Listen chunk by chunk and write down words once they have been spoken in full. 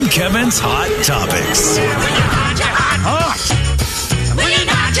Kevin's Hot Topics.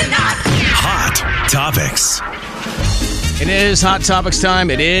 Hot Topics. It is Hot Topics time.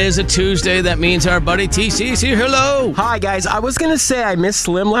 It is a Tuesday. That means our buddy TC's here. Hello. Hi, guys. I was going to say I missed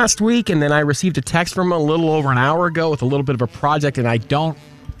Slim last week, and then I received a text from him a little over an hour ago with a little bit of a project, and I don't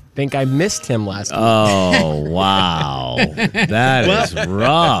think I missed him last week. Oh, wow. That is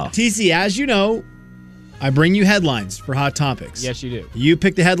rough. TC, as you know, I bring you headlines for Hot Topics. Yes, you do. You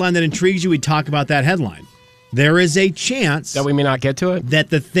pick the headline that intrigues you, we talk about that headline. There is a chance That we may not get to it? that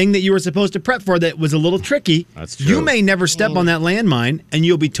the thing that you were supposed to prep for that was a little tricky, That's true. you may never step on that landmine, and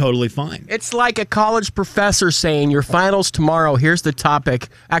you'll be totally fine. It's like a college professor saying, your finals tomorrow, here's the topic.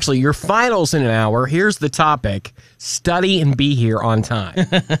 Actually, your finals in an hour, here's the topic. Study and be here on time.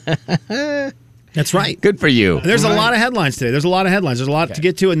 That's right. Good for you. And there's a lot of headlines today. There's a lot of headlines. There's a lot to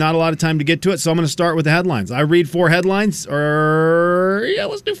get to and not a lot of time to get to it, so I'm going to start with the headlines. I read 4 headlines,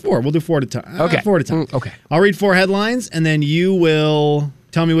 let's do 4. We'll do 4 at a time. Okay. 4 at a time. Okay. I'll read 4 headlines, and then you will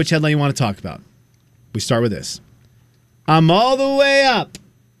tell me which headline you want to talk about. We start with this. I'm all the way up.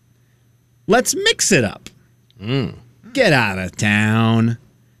 Let's mix it up. Get out of town.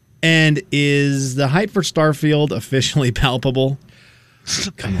 And is the hype for Starfield officially palpable?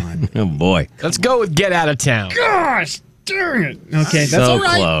 Come on. Oh, boy. Let's go with get out of town. Gosh, darn it. Okay, that's So all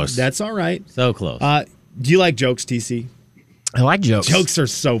right. close. That's all right. So close. Do you like jokes, TC? I like jokes. Jokes are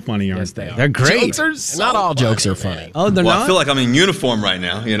so funny, aren't Yes, they are. They're great. Jokes are so Not all funny. jokes are funny. Oh, they're Well, I not? feel like I'm in uniform right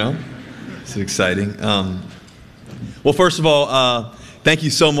now, you know? It's exciting. Well, first of all, thank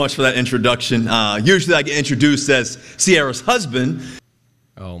you so much for that introduction. Usually I get introduced as Sierra's husband.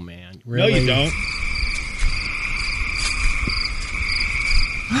 Oh, man. No, Really? you don't.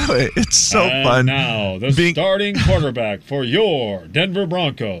 It's so fun. Now, the starting quarterback for your Denver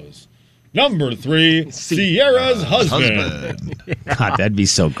Broncos. Number 3, Sierra's husband. God, that'd be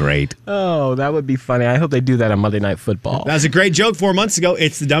so great. Oh, that would be funny. I hope they do that on Monday Night Football. That was a great joke 4 months ago.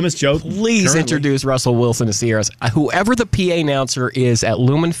 It's the dumbest joke. Please currently. introduce Russell Wilson to Sierra's. Whoever the PA announcer is at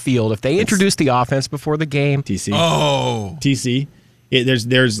Lumen Field, if they introduce the offense before the game, TC. Oh. TC. There's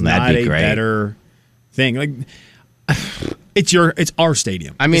That'd not be a great. better thing. Like it's our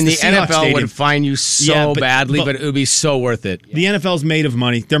stadium. I mean, the It's Seahawks NFL stadium. would fine you so Yeah, badly, but but it would be so worth it. The NFL's made of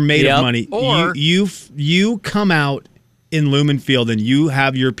money. They're made Yep. of money. Or- you come out in Lumen Field and you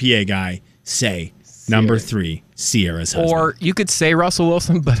have your PA guy say number 3, Sierra's husband. or you could say Russell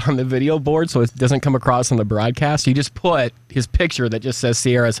Wilson, but on the video board, so it doesn't come across on the broadcast, you just put his picture that just says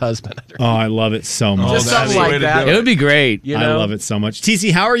Sierra's husband. Oh, I love it so much. Just that's something the way like to that. do It would be great. You I know? love it so much.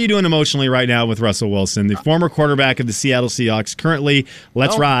 TC, how are you doing emotionally right now with Russell Wilson, the former quarterback of the Seattle Seahawks? Currently,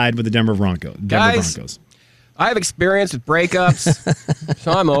 let's ride with the Denver Broncos. Guys. I have experience with breakups,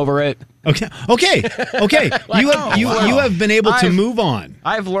 so I'm over it. Okay. You have been able to move on.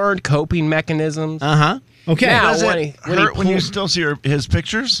 I've learned coping mechanisms. Okay. Now, Does when it he hurt when you pulled- still see his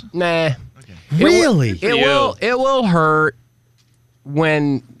pictures? Nah. Really? It will hurt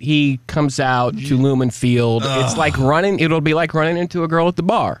when he comes out to Lumen Field. It's like running. It'll be like running into a girl at the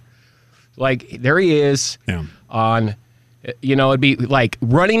bar. Like there he is Yeah. on. You know, it'd be like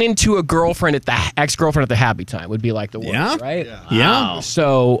running into a girlfriend at the ex-girlfriend at the happy time would be like the worst, Yeah? right? Yeah.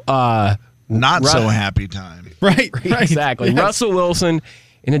 So, Not so happy time. Right. exactly. Yes. Russell Wilson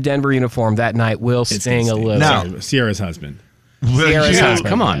in a Denver uniform that night will sting a little. Now- Sierra's husband. Sierra's you, husband.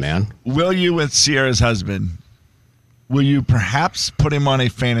 Come on, man. Will you, with Sierra's husband, will you perhaps put him on a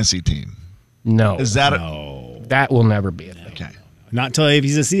fantasy team? No, Is that that will never be a thing. okay? Not until if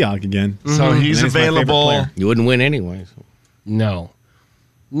he's a Seahawk again. So he's Then he's my favorite available. player. You wouldn't win anyway. So.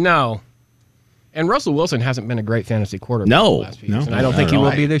 No. And Russell Wilson hasn't been a great fantasy quarterback No. the last few years, No. and I don't think he will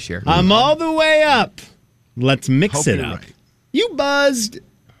be this year. I'm all the way up. Let's mix Hope it you're up. right. You buzzed.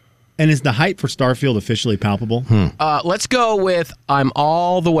 And is the hype for Starfield officially palpable? Let's go with I'm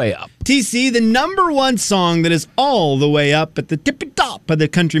all the way up. TC, the number 1 song that is all the way up at the tippy top of the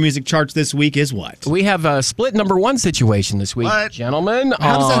country music charts this week is what? We have a split number 1 situation this week, What? gentlemen,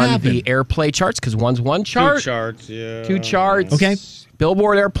 How does that on happen? the airplay charts, because one's one chart. 2 charts, yeah. 2 charts. Okay.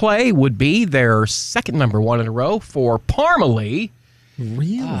 Billboard Airplay would be their second number 1 in a row for Parmalee.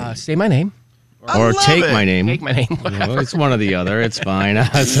 Really? Say my name. Or love take it. my name. Take my name. Well, it's one or the other. It's fine.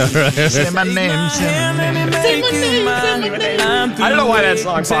 It's all right. Say my name. Say my name. I don't know why that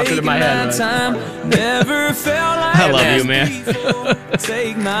song popped into my head. but- I love you, man.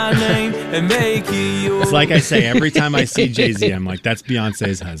 Take my name and make it yours. It's like I say every time I see Jay-Z, I'm like, that's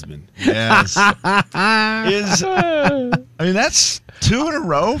Beyonce's husband. Yes. I mean, that's 2 in a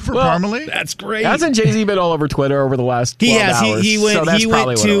row for Parmalee. That's great. Hasn't Jay-Z been all over Twitter over the last 12 hours? He went. So that's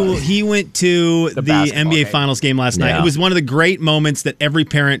probably what it was. He went to the basketball NBA game. Finals game last night. Yeah. It was one of the great moments that every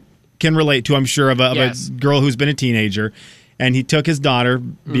parent can relate to. I'm sure of a Yes. girl who's been a teenager. And he took his daughter,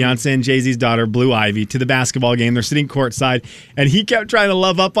 Beyonce and Jay-Z's daughter, Blue Ivy, to the basketball game. They're sitting courtside, and he kept trying to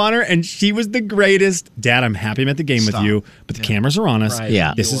love up on her, and she was the greatest. Dad, I'm happy I'm at the game with you, but the cameras are on us. Right.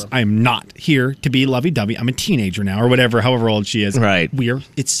 Yeah. I'm not here to be lovey-dovey. I'm a teenager now, or whatever, however old she is. Right.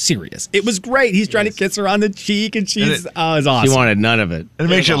 It's serious. It was great. He's trying to kiss her on the cheek, and she's, it's awesome. She wanted none of it. And it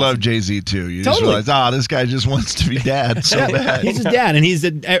makes you love Jay-Z, too. You just Totally. realize, this guy just wants to be dad so bad. He's his dad, and he's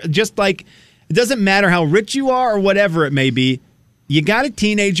just like, it doesn't matter how rich you are or whatever it may be. You got a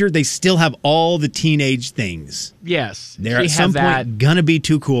teenager, they still have all the teenage things. Yes. They're She at some has point gonna be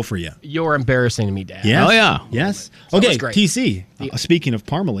too cool for you. You're embarrassing me, Dad. Yes? Oh, yeah. Yes. So Okay, that's great. TC. Speaking of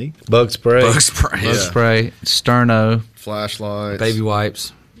Parmalee, Bug spray. Bug spray. Bug spray. Sterno. Flashlights. Baby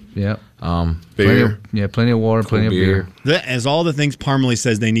wipes. Yep. Beer. Plenty of water, plenty of beer. as all the things Parmalee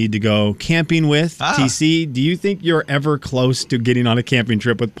says they need to go camping with, TC, do you think you're ever close to getting on a camping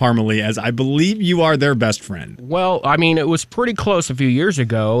trip with Parmalee, as I believe you are their best friend? Well, I mean, it was pretty close a few years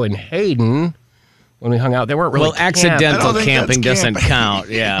ago in Hayden when we hung out. They weren't really Well, accidental think camping that's doesn't camping. count.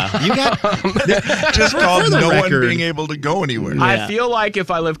 Yeah. You got Just called the no record. one being able to go anywhere. I feel like if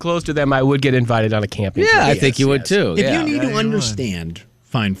I lived close to them, I would get invited on a camping trip. Yeah, I think you would too. If Yeah. you need to understand,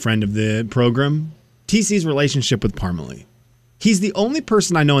 fine friend of the program, TC's relationship with Parmalee. He's the only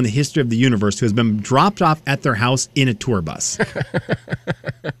person I know in the history of the universe who has been dropped off at their house in a tour bus.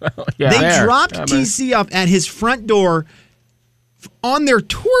 Yeah, They there. dropped I mean, TC off at his front door on their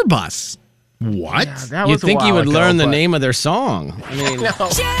tour bus. What? that You'd was a think you while would ago, learn the but- name of their song. I mean, Yep,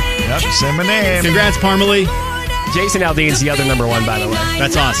 say my name. Congrats, Parmalee. Jason Aldean's the other number one, by the way.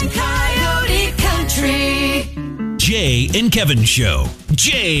 That's awesome. Coyote Country. Jay and Kevin Show.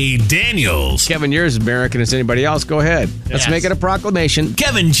 Jay Daniels. Kevin, you're as American as anybody else. Go ahead. Let's Yes. make it a proclamation.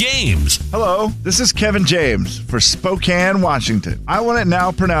 Kevin James. Hello, this is Kevin James for Spokane, Washington. I want it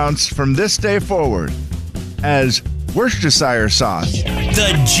now pronounced from this day forward as Worcestershire sauce.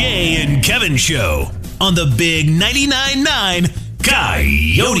 The Jay and Kevin Show on the Big 99.9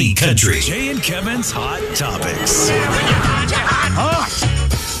 Coyote Country. Jay and Kevin's Hot Topics.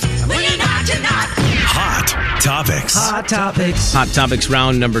 Hot Topics. Hot Topics. Hot Topics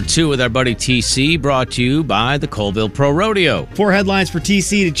round number 2 with our buddy TC, brought to you by the Colville Pro Rodeo. 4 headlines for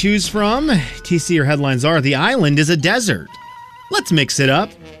TC to choose from. TC, your headlines are: the island is a desert. Let's mix it up.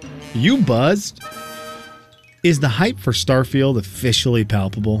 You buzzed. Is the hype for Starfield officially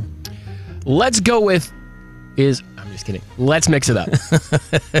palpable? Let's go with I'm just kidding. Let's mix it up.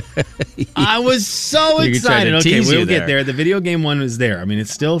 I was so You tried excited. to Okay, tease we'll you get there. there. The video game one is there. I mean, it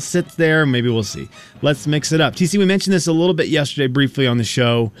still sits there. Maybe we'll see. Let's mix it up. TC, we mentioned this a little bit yesterday briefly on the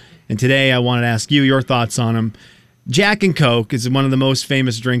show, and today I wanted to ask you your thoughts on them. Jack and Coke is one of the most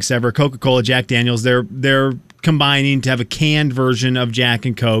famous drinks ever. Coca-Cola, Jack Daniels, they're combining to have a canned version of Jack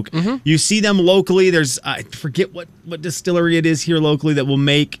and Coke. You see them locally. There's, I forget what distillery it is here locally that will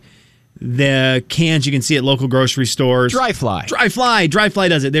make the cans. You can see at local grocery stores. Dry Fly. Dry Fly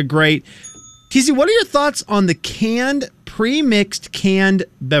does it. They're great. TC, what are your thoughts on the pre-mixed canned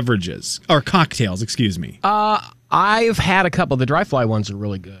beverages or cocktails? Excuse me. I've had a couple. The Dry Fly ones are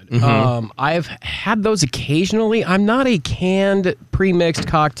really good. I've had those occasionally. I'm not a canned pre-mixed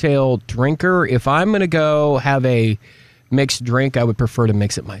cocktail drinker. If I'm going to go have a mixed drink, I would prefer to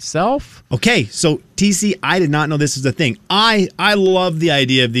mix it myself. Okay, so TC, I did not know this is a thing. I love the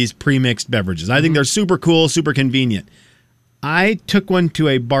idea of these pre-mixed beverages. I think they're super cool, super convenient. I took one to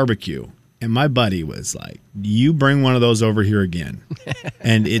a barbecue, and my buddy was like, "You bring one of those over here again,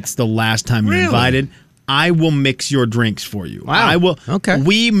 and it's the last time you're invited. I will mix your drinks for you. Wow. I will. Okay.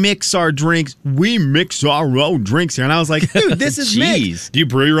 We mix our drinks. We mix our own drinks here." And I was like, "Dude, this is Jeez. mixed. Do you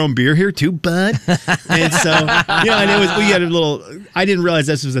brew your own beer here too, bud?" And so, and it was, we had a little. I didn't realize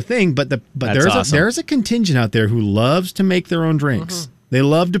this was a thing, but That's awesome. there's a contingent out there who loves to make their own drinks. They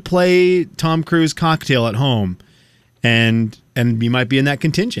love to play Tom Cruise cocktail at home, and you might be in that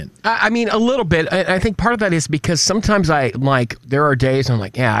contingent. I mean, a little bit. I think part of that is because sometimes there are days I'm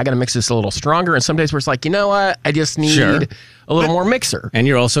like, yeah, I got to mix this a little stronger. And some days where it's like, you know what? I just need Sure. a little more mixer. And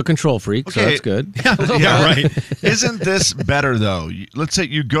you're also a control freak, so Okay. that's good. Yeah, right. Isn't this better though? Let's say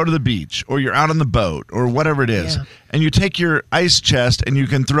you go to the beach or you're out on the boat or whatever it is, and you take your ice chest and you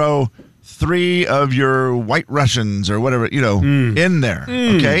can throw 3 of your White Russians or whatever, in there.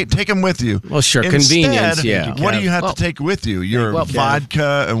 Okay, take them with you. Well, sure, Instead, convenience, yeah. What do you have Well- to take with you? Your Well,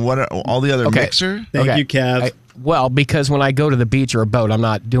 vodka and all the other mixer. Thank you, Kev. Well, because when I go to the beach or a boat, I'm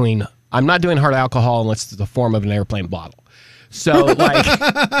not doing hard alcohol unless it's the form of an airplane bottle. So, like,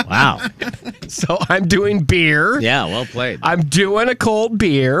 Wow. so I'm doing beer. Yeah, well played. I'm doing a cold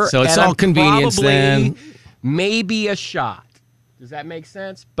beer. So it's and all I'm convenience probably then. Maybe a shot. Does that make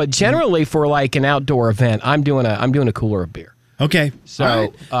sense? But generally, for like an outdoor event, I'm doing a cooler of beer. Okay.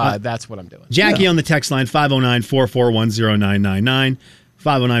 So All right. that's what I'm doing. Jackie on the text line, 509-441-0999.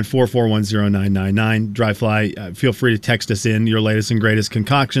 509-441-0999. Dry Fly, feel free to text us in your latest and greatest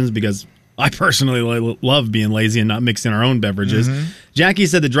concoctions because I personally love being lazy and not mixing our own beverages. Jackie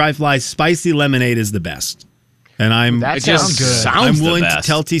said the Dry Fly spicy lemonade is the best. And That sounds good. I'm willing to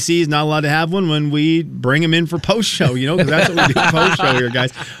tell TC he's not allowed to have one when we bring him in for post show, because that's what we do post show here,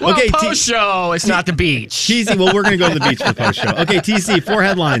 guys. Well, post show, it's not the beach. TC, well, we're going to go to the beach for post show. Okay, TC, 4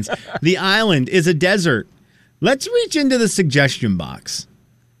 headlines. The island is a desert. Let's reach into the suggestion box.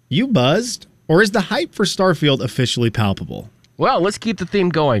 You buzzed, or is the hype for Starfield officially palpable? Well, let's keep the theme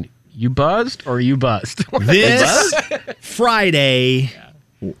going. You buzzed or you buzzed? This Friday,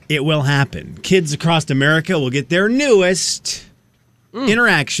 it will happen. Kids across America will get their newest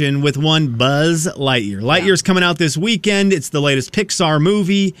interaction with one Buzz Lightyear. Lightyear's coming out this weekend. It's the latest Pixar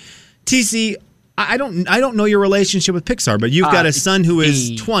movie. TC, I don't know your relationship with Pixar, but you've got a son who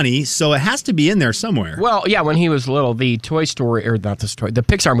is 20, so it has to be in there somewhere. Well, yeah, when he was little, the Toy Story, or not the story, the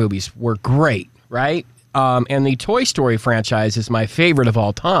Pixar movies were great, right? And the Toy Story franchise is my favorite of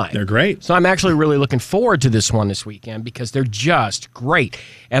all time. They're great. So I'm actually really looking forward to this one this weekend because they're just great.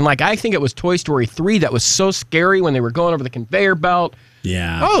 And like, I think it was Toy Story 3 that was so scary when they were going over the conveyor belt.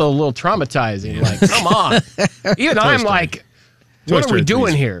 Yeah. Oh, a little traumatizing. Like, come on. Even I'm like, what are we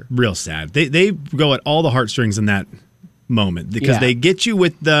doing here? Real sad. They go at all the heartstrings in that moment because they get you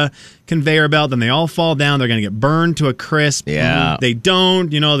with the conveyor belt, then they all fall down. They're going to get burned to a crisp. Yeah. They don't.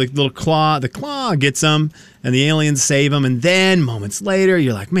 The little claw gets them, and the aliens save them. And then moments later,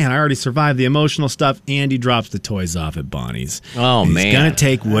 you're like, man, I already survived the emotional stuff. Andy drops the toys off at Bonnie's. Oh, He's man. He's going to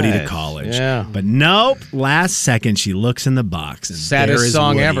take Woody to college. Yeah. But nope. Last second, she looks in the box. And Saddest there is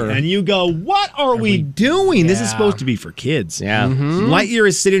song Woody. ever. And you go, what are we doing? This is supposed to be for kids. Yeah. Lightyear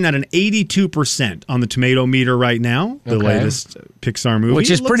is sitting at an 82% on the tomato meter right now, the latest Pixar movie.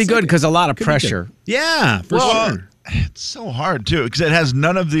 Which is It pretty looks good like because a lot of could be pressure. good. Yeah, for sure. It's so hard, too, because it has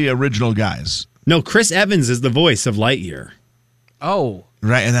none of the original guys. No, Chris Evans is the voice of Lightyear. Oh.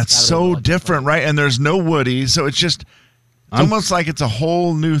 Right, and that's so different, right? And there's no Woody, so it's just almost like it's a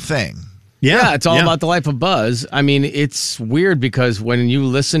whole new thing. Yeah, it's all about the life of Buzz. I mean, it's weird because when you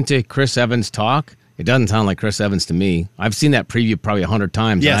listen to Chris Evans talk, it doesn't sound like Chris Evans to me. I've seen that preview probably 100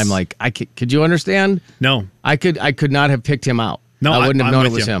 times, and I'm like, could you understand? No. I could not have picked him out. No, I wouldn't have known it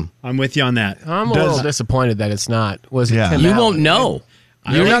with was you. him. I'm with you on that. I'm a little disappointed that it's not. Was it Tim You Allen? won't know.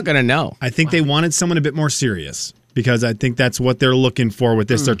 You're not going to know. I think they wanted someone a bit more serious because I think that's what they're looking for with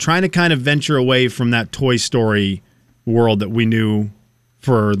this. They're trying to kind of venture away from that Toy Story world that we knew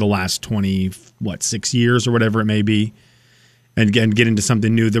for the last 6 years or whatever it may be, and again, get into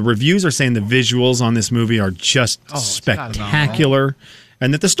something new. The reviews are saying the visuals on this movie are just spectacular.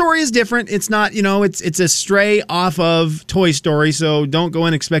 And that the story is different. It's not, it's a stray off of Toy Story, so don't go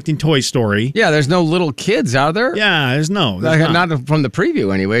in expecting Toy Story. Yeah, there's no little kids out there. Yeah, there's not. Not from the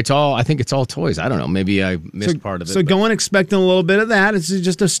preview anyway. I think it's all toys. I don't know. Maybe I missed part of it. So go in expecting a little bit of that. It's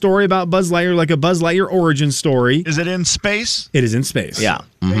just a story about Buzz Lightyear, like a Buzz Lightyear origin story. Is it in space? It is in space. Yeah.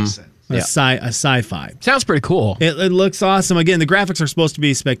 A sci-fi. Sounds pretty cool. It looks awesome. Again, the graphics are supposed to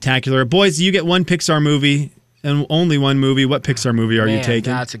be spectacular. Boys, you get one Pixar movie and only one movie. What Pixar movie are you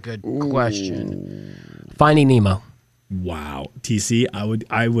taking? That's a good question. Finding Nemo. Wow, TC,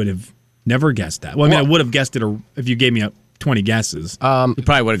 I would have never guessed that. Well, I would have guessed it if you gave me 20 guesses. You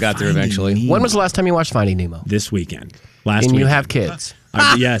probably would have got there eventually. Nemo. When was the last time you watched Finding Nemo? This weekend. And you have kids.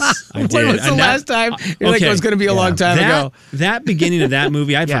 Yes, I did. When was the last time? You're like, it was going to be a long time ago. That beginning of that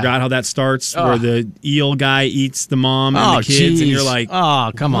movie, I forgot how that starts, where the eel guy eats the mom and the kids, and you're like,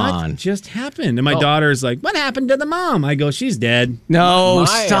 oh, come on. What just happened? And my daughter's like, what happened to the mom? I go, she's dead. No,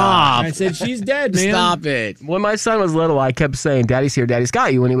 stop. I said, she's dead, man. Stop it. When my son was little, I kept saying, Daddy's here, Daddy's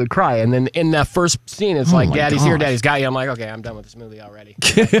got you, and he would cry. And then in that first scene, it's like, Daddy's here, Daddy's got you. I'm like, okay, I'm done with this movie already.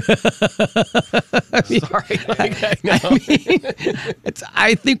 Sorry.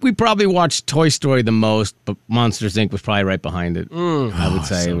 I think we probably watched Toy Story the most, but Monsters, Inc. was probably right behind it. I would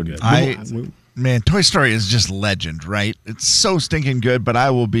say. Man, Toy Story is just legend, right? It's so stinking good, but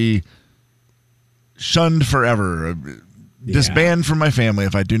I will be shunned forever. Disband from my family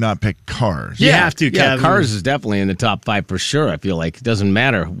if I do not pick Cars. You have to, Yeah, Kevin. Cars is definitely in the top 5 for sure. I feel like it doesn't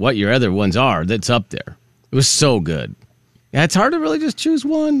matter what your other ones are. That's up there. It was so good. Yeah, it's hard to really just choose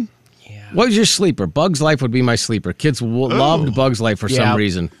one. What was your sleeper? Bug's Life would be my sleeper. Kids loved Bug's Life for some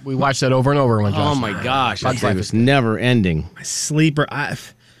reason. We watched that over and over. When oh my gosh, Bug's Life was never ending. My sleeper,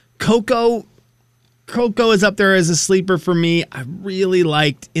 Coco is up there as a sleeper for me. I really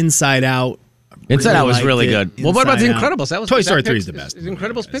liked Inside Out. Inside Out was really good. Well, what about The Incredibles? That was Toy Story 3 is the best. Is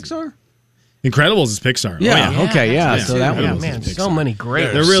Incredibles Pixar? Incredibles is Pixar. Yeah. Okay. Yeah. So that one. Man, so many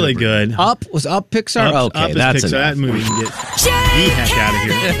great. They're really good. Up was Up Pixar. Up is that's Pixar. That movie can get the heck out of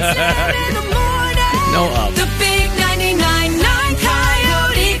here. No Up. The big 99.9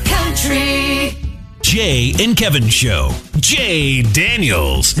 Coyote Country. Jay and Kevin Show. Jay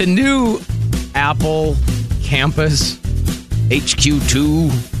Daniels. The new Apple campus HQ2.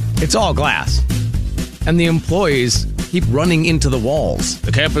 It's all glass, and the employees keep running into the walls.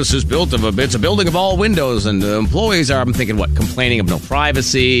 The campus is built it's a building of all windows, and the employees are, I'm thinking, complaining of no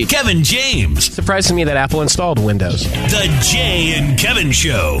privacy. Kevin James. Surprised to me that Apple installed Windows. The Jay and Kevin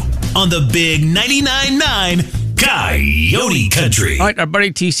Show on the big 99.9 Coyote Country. All right, our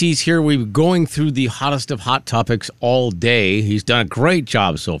buddy TC's here. We're going through the hottest of hot topics all day. He's done a great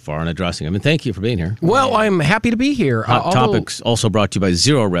job so far in addressing them, and thank you for being here. Well, I'm happy to be here. Hot Topics also brought to you by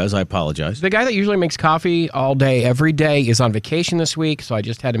Zero Res. I apologize. The guy that usually makes coffee all day, every day, is on vacation this week, so I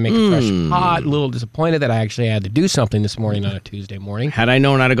just had to make it fresh and hot. A little disappointed that I actually had to do something this morning on a Tuesday morning. Had I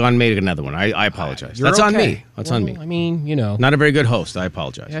known, I'd have gone and made another one. I apologize. That's okay. on me. That's on me. I mean, Not a very good host. I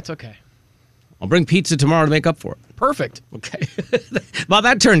apologize. That's okay. I'll bring pizza tomorrow to make up for it. Perfect. Okay. Well,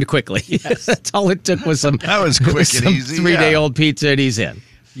 that turned quickly. Yes. That's all it took was that was quick and easy. 3-day-old pizza, and he's in.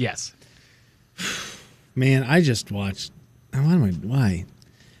 Yes. Man, I just watched. Why?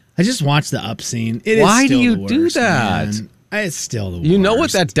 I just watched the Up scene. Why do you do that? Man. It's still the worst. You know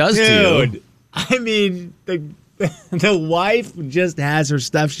what that does to you. I mean, the wife just has her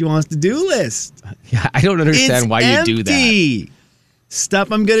stuff she wants to do list. Yeah, I don't understand why you do that.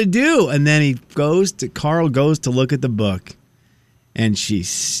 Stuff I'm gonna do, and then Carl goes to look at the book, and she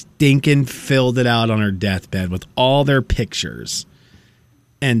stinking filled it out on her deathbed with all their pictures,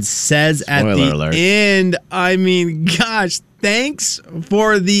 and says Spoiler alert. end, I mean, gosh, thanks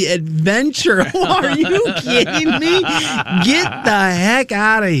for the adventure. Are you kidding me? Get the heck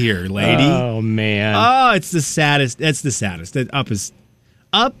out of here, lady. Oh man. Oh, it's the saddest. It's the saddest.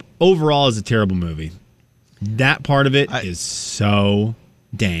 Up overall is a terrible movie. That part of it is so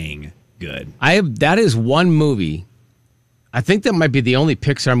dang good. That is one movie. I think that might be the only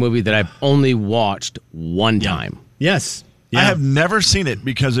Pixar movie that I've only watched one time. Yes. Yeah. I have never seen it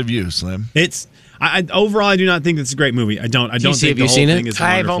because of you, Slim. Overall, I do not think it's a great movie. I don't think have the you whole seen thing it? is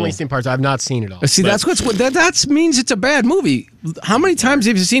wonderful. I've only seen parts. I've not seen it all. See, that means it's a bad movie. How many times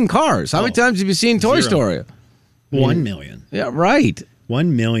have you seen Cars? How many times have you seen Toy Story? 1 million. Yeah, right.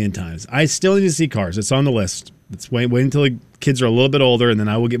 1 million times. I still need to see Cars. It's on the list. Let's wait until the kids are a little bit older, and then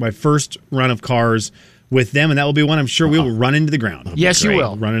I will get my first run of Cars with them, and that will be one I'm sure we will run into the ground. Yes, you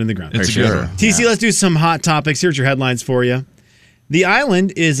will. Run into the ground. It's a good one. TC, let's do some hot topics. Here's your headlines for you. The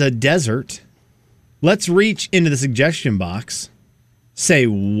island is a desert. Let's reach into the suggestion box. Say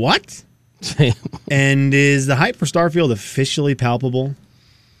what? And is the hype for Starfield officially palpable?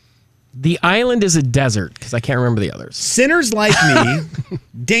 The island is a desert, because I can't remember the others. Sinners Like Me,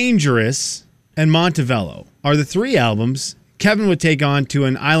 Dangerous, and Montevello are the 3 albums Kevin would take on to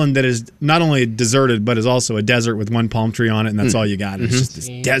an island that is not only deserted, but is also a desert with one palm tree on it, and that's all you got. It's just this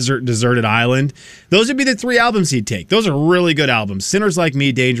deserted island. Those would be the 3 albums he'd take. Those are really good albums. Sinners Like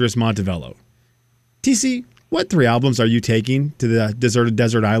Me, Dangerous, Montevello. TC, what 3 albums are you taking to the deserted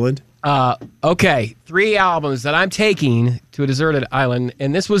desert island? Okay, 3 albums that I'm taking to a deserted island,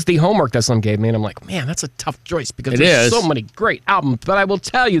 and this was the homework that Slim gave me, and I'm like, man, that's a tough choice because there's so many great albums, but I will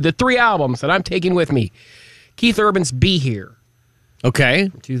tell you the 3 albums that I'm taking with me. Keith Urban's Be Here. Okay.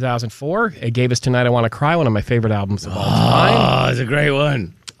 From 2004. It gave us Tonight I Want to Cry, one of my favorite albums of all time. Oh, it's a great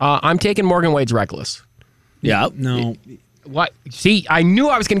one. I'm taking Morgan Wade's Reckless. Yeah. No. What? See, I knew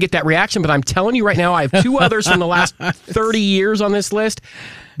I was going to get that reaction, but I'm telling you right now, I have 2 others from the last 30 years on this list.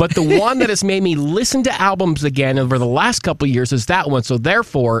 But the one that has made me listen to albums again over the last couple of years is that one. So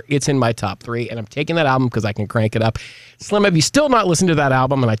therefore, it's in my top 3, and I'm taking that album because I can crank it up. Slim, have you still not listened to that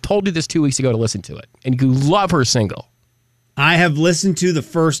album? And I told you this 2 weeks ago to listen to it, and you love her single. I have listened to the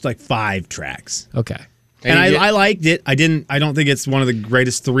first 5 tracks. Okay. And I liked it. I don't think it's one of the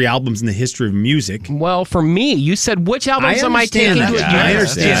greatest 3 albums in the history of music. Well, for me, you said, which albums am I taking to a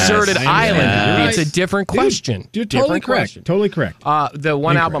deserted island? It's a different question. You're totally correct. Totally correct. The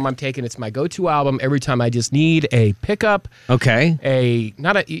one album I'm taking, it's my go-to album every time I just need a pickup. Okay.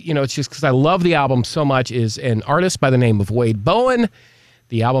 It's just because I love the album so much, is an artist by the name of Wade Bowen.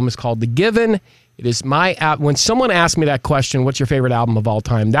 The album is called The Given. It is my app. When someone asks me that question, what's your favorite album of all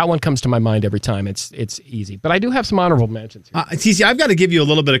time? That one comes to my mind every time. It's easy. But I do have some honorable mentions here. TC, I've got to give you a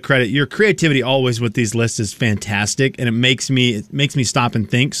little bit of credit. Your creativity always with these lists is fantastic, and it makes me stop and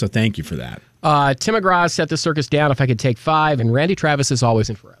think, so thank you for that. Tim McGraw, Set the Circus Down, If I Could Take 5, and Randy Travis is Always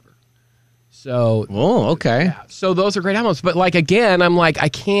and Forever. So, okay. Yeah, so those are great albums. But like again, I'm like, I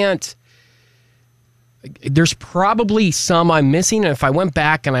can't. There's probably some I'm missing, and if I went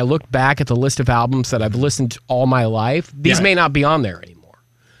back and I looked back at the list of albums that I've listened to all my life, these may not be on there anymore.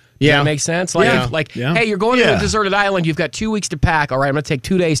 Does that make sense? Like, hey, you're going to a deserted island. You've got 2 weeks to pack. All right, I'm going to take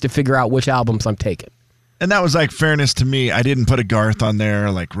 2 days to figure out which albums I'm taking. And that was like fairness to me. I didn't put a Garth on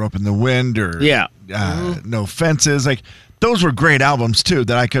there, like Rope in the Wind or No Fences. Like those were great albums too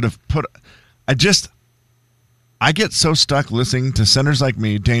that I could have put. I get so stuck listening to Sinners Like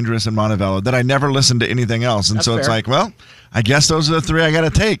Me, Dangerous, and Montevello that I never listen to anything else. And That's so it's fair. like, well, I guess those are the 3 I got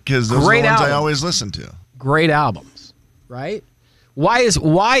to take because those are the ones I always listen to. Great albums, right? Why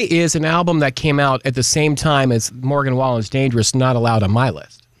is an album that came out at the same time as Morgan Wallen's Dangerous not allowed on my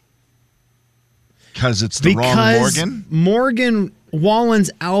list? Because it's the wrong Morgan? Morgan Wallen's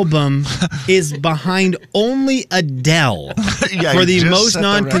album is behind only Adele for the most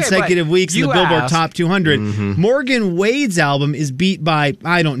non-consecutive weeks in the Billboard Top 200. Morgan Wade's album is beat by,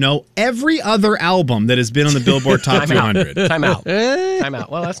 I don't know, every other album that has been on the Billboard Top 200. Time out.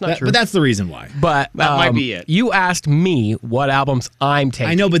 Well, that's not true. But that's the reason why. But that might be it. You asked me what albums I'm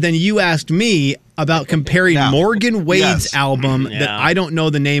taking. I know, but then you asked me about comparing Morgan Wade's album that I don't know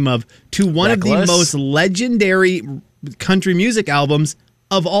the name of to one of the most legendary country music albums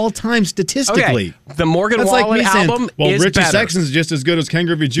of all time statistically. Okay. The Morgan Wallen album is Richie better. Sexton's just as good as Ken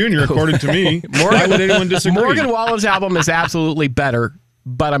Griffey Jr., according to me. Why would anyone disagree? Morgan Wallen's album is absolutely better,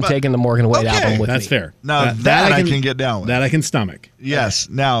 but I'm taking the Morgan Wade album with me. That's fair. Now, that I can get down with. That I can stomach. Yes.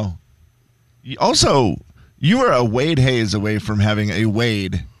 Now, also, you were a Wade Hayes away from having a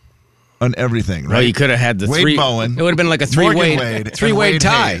Wade on everything, right? Well, you could have had the Wade three. Bowen, It would have been like a three-way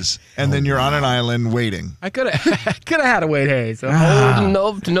tie. Hayes, and then you're on an island waiting. I could have had a Wade Hayes. I'm old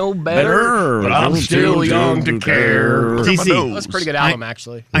enough to know better, but I'm still young to care. TC. That's a pretty good album,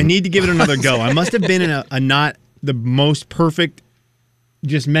 actually. I need to give it another go. I must have been in a not the most perfect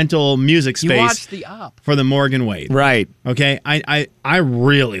just mental music space. You watched the Up. For the Morgan Wade. Right. Okay. I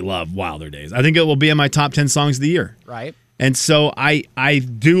really love Wilder Days. I think it will be in my top 10 songs of the year. Right. And so I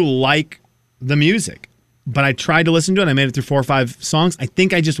do like the music, but I tried to listen to it. I made it through 4 or 5 songs. I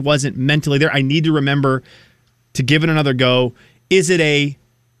think I just wasn't mentally there. I need to remember to give it another go. Is it a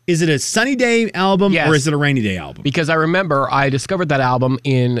sunny day album or is it a rainy day album? Because I remember I discovered that album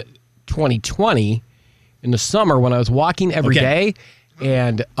in 2020 in the summer when I was walking every day,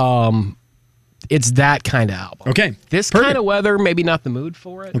 and it's that kind of album. Okay. This kind of weather, maybe not the mood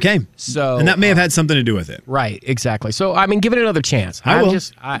for it. Okay. So, and that may have had something to do with it. Right, exactly. So, I mean, give it another chance. I'm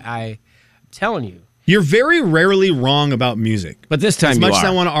telling you. You're very rarely wrong about music. But this time as much as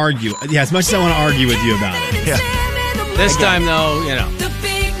I want to argue. Yeah, as much as I want to argue with you about it. Yeah. This time, though,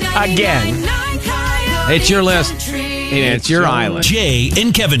 again, it's your list. And it's your island. Jay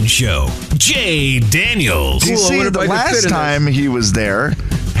and Kevin Show. Jay Daniels. You see, the last time he was there,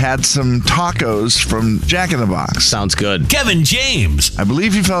 had some tacos from Jack in the Box. Sounds good. Kevin James. I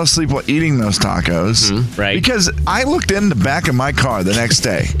believe he fell asleep while eating those tacos. Right. Because I looked in the back of my car the next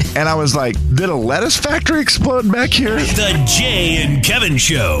day, and I was like, did a lettuce factory explode back here? The Jay and Kevin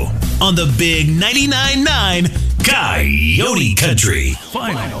Show on the Big 99.9 Coyote Country.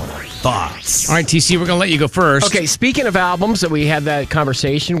 Final thoughts. All right, TC, we're going to let you go first. Okay, speaking of albums, that we had that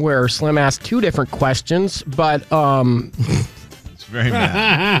conversation where Slim asked 2 different questions, but It's very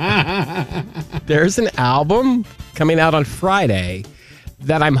mad. There's an album coming out on Friday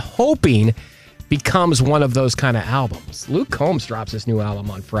that I'm hoping becomes one of those kind of albums. Luke Combs drops his new album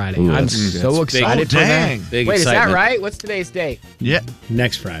on Friday. I'm so excited for that. Big Wait, excitement. is that right? What's today's date? Yeah.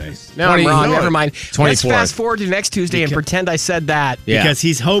 Next Friday. No, I'm wrong. Never mind. 24th. Let's fast forward to next Tuesday and pretend I said that. Yeah. Because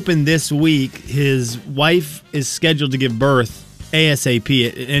he's hoping this week his wife is scheduled to give birth ASAP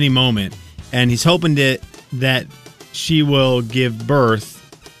at any moment. And he's hoping that she will give birth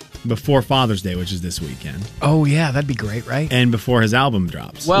before Father's Day, which is this weekend. Oh, yeah, that'd be great, right? And before his album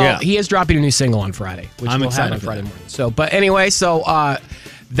drops. Well, he is dropping a new single on Friday, which I'm we'll excited have on for Friday that. morning. So, but anyway,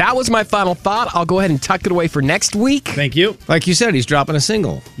 that was my final thought. I'll go ahead and tuck it away for next week. Thank you. Like you said, he's dropping a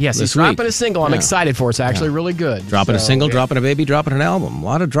single. Yes, this he's dropping week. a single. I'm excited for it. It's actually really good. Dropping a So, single, yeah. dropping a baby, dropping an album. A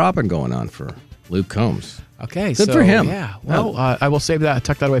lot of dropping going on for Luke Combs. Okay, Good so, for him. Yeah, well, I will save that,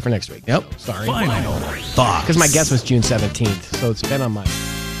 tuck that away for next week. Yep. So, sorry. Final thoughts. Because my guess was June 17th, so it's been on my...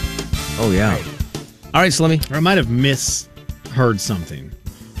 Oh, yeah. All right, Slimmy. Or I might have misheard something.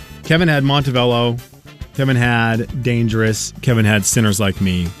 Kevin had Montebello. Kevin had Dangerous. Kevin had Sinners Like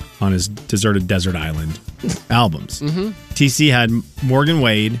Me on his Deserted Desert Island albums. Mm-hmm. TC had Morgan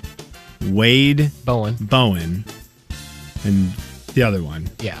Wade, Bowen, and the other one.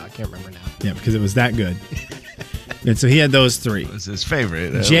 Yeah, I can't remember now. Yeah, because it was that good. And so he had those three. It was his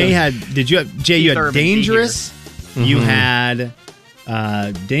favorite. Jay you had Dangerous. You had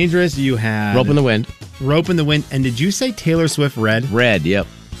Dangerous. You had Rope in the Wind. Rope in the Wind. And did you say Taylor Swift Red? Red, yep.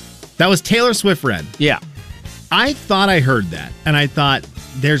 That was Taylor Swift Red. Yeah. I thought I heard that. And I thought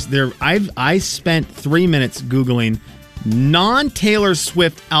I spent 3 minutes Googling non-Taylor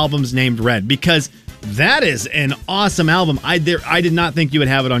Swift albums named Red because that is an awesome album. I did not think you would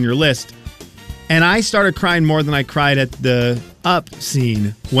have it on your list. And I started crying more than I cried at the Up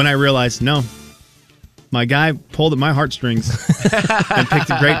scene when I realized, no, my guy pulled at my heartstrings and picked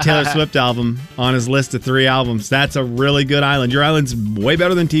a great Taylor Swift album on his list of 3 albums. That's a really good island. Your island's way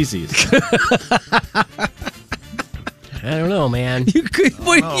better than TC's. I don't know, man. You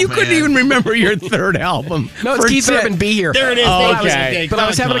couldn't even remember your third album. No, it's Keith Urban, Be Here. There it is. Oh, okay. But I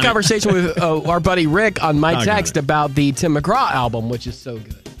was having a conversation with our buddy Rick on my text about the Tim McGraw album, which is so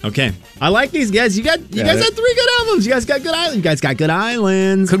good. Okay. I like these guys. You guys had 3 good albums. You guys got good islands. You guys got good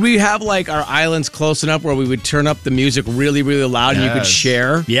islands. Could we have like our islands close enough where we would turn up the music really, really loud and you could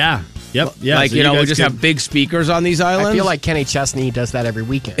share? Yeah. Yep. Yeah. Like, so we just have big speakers on these islands? I feel like Kenny Chesney does that every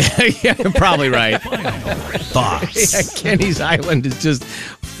weekend. Yeah, you're probably right. Thoughts. Yeah, Kenny's Island is just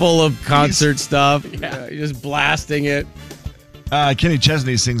full of concert stuff. Yeah, you're just blasting it. Kenny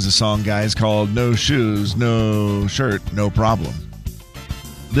Chesney sings a song, guys, called No Shoes, No Shirt, No Problem.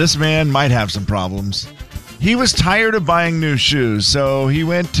 This man might have some problems. He was tired of buying new shoes, so he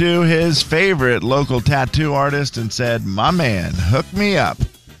went to his favorite local tattoo artist and said, "My man, hook me up.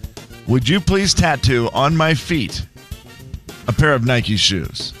 Would you please tattoo on my feet a pair of Nike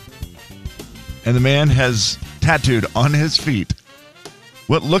shoes?" And the man has tattooed on his feet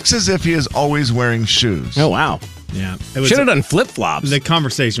what looks as if he is always wearing shoes. Oh, wow. Yeah. Should have done flip-flops. The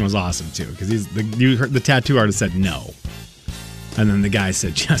conversation was awesome, too, because the tattoo artist said no. And then the guy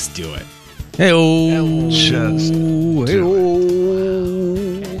said, just do it. Hey-oh. Just do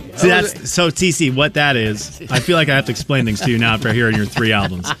See, so TC, what that is, I feel like I have to explain things to you now after hearing your 3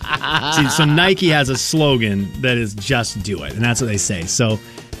 albums. See, so Nike has a slogan that is just do it, and that's what they say. So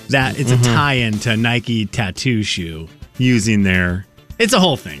that it's a tie-in to Nike tattoo shoe using it's a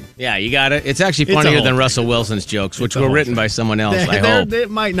whole thing. Yeah, you got it. It's actually funnier than Russell Wilson's jokes, which were written by someone else, I hope. It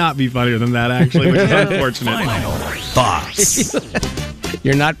might not be funnier than that, actually, which is unfortunate. Thoughts.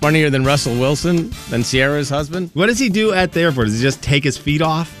 You're not funnier than Russell Wilson, than Sierra's husband? What does he do at the airport? Does he just take his feet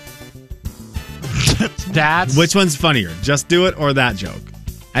off? Which one's funnier? Just do it or that joke?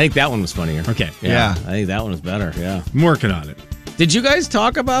 I think that one was funnier. Okay. Yeah. I think that one was better. Yeah. I'm working on it. Did you guys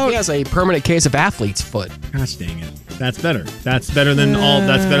talk about? He has a permanent case of athlete's foot. Gosh dang it. That's better. That's better than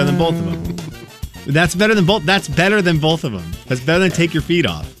that's better than both of them. That's better than both of them. That's better than take your feet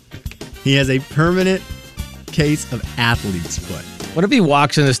off. He has a permanent case of athlete's foot. What if he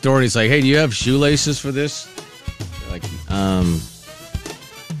walks in the store and he's like, "Hey, do you have shoelaces for this?" You're like,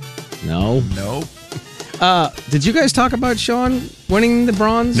 no. Nope. Did you guys talk about Sean winning the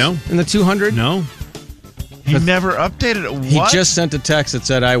bronze? No. In the 200? No. He never updated it. What? He just sent a text that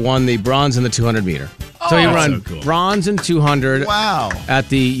said, "I won the bronze in the 200 meter." So he won bronze in 200 at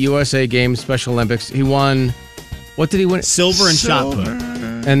the USA Games Special Olympics. He won, what did he win? Silver and shot put.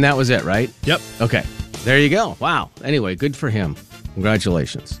 And that was it, right? Yep. Okay. There you go. Wow. Anyway, good for him.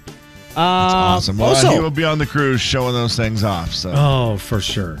 Congratulations. That's awesome. Well, also, he will be on the cruise showing those things off. So. Oh, for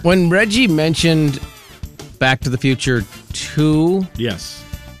sure. When Reggie mentioned Back to the Future 2. Yes.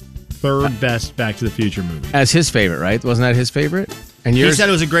 Third best Back to the Future movie. As his favorite, right? Wasn't that his favorite? And he said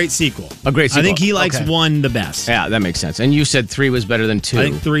it was a great sequel. A great sequel. I think he likes 1 the best. Yeah, that makes sense. And you said 3 was better than 2. I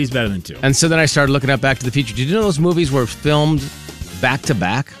think 3 is better than 2. And so then I started looking at Back to the Future. Did you know those movies were filmed back to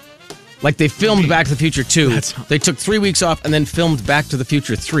back? Like they filmed Back to the Future 2. They took 3 weeks off and then filmed Back to the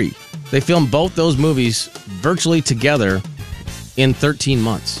Future 3. They filmed both those movies virtually together in 13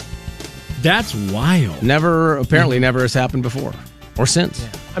 months. That's wild. Apparently never has happened before or since. Yeah.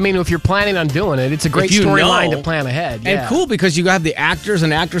 I mean, if you're planning on doing it, it's a great storyline to plan ahead. And cool because you have the actors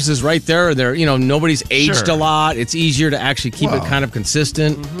and actresses right there. They're, nobody's aged a lot. It's easier to actually keep it kind of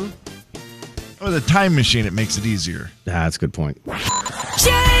consistent. With a time machine, it makes it easier. That's a good point. Jay,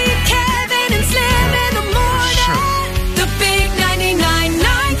 Kevin, and Slim in the morning. The big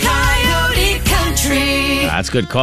 99.9 Coyote Country. That's good call.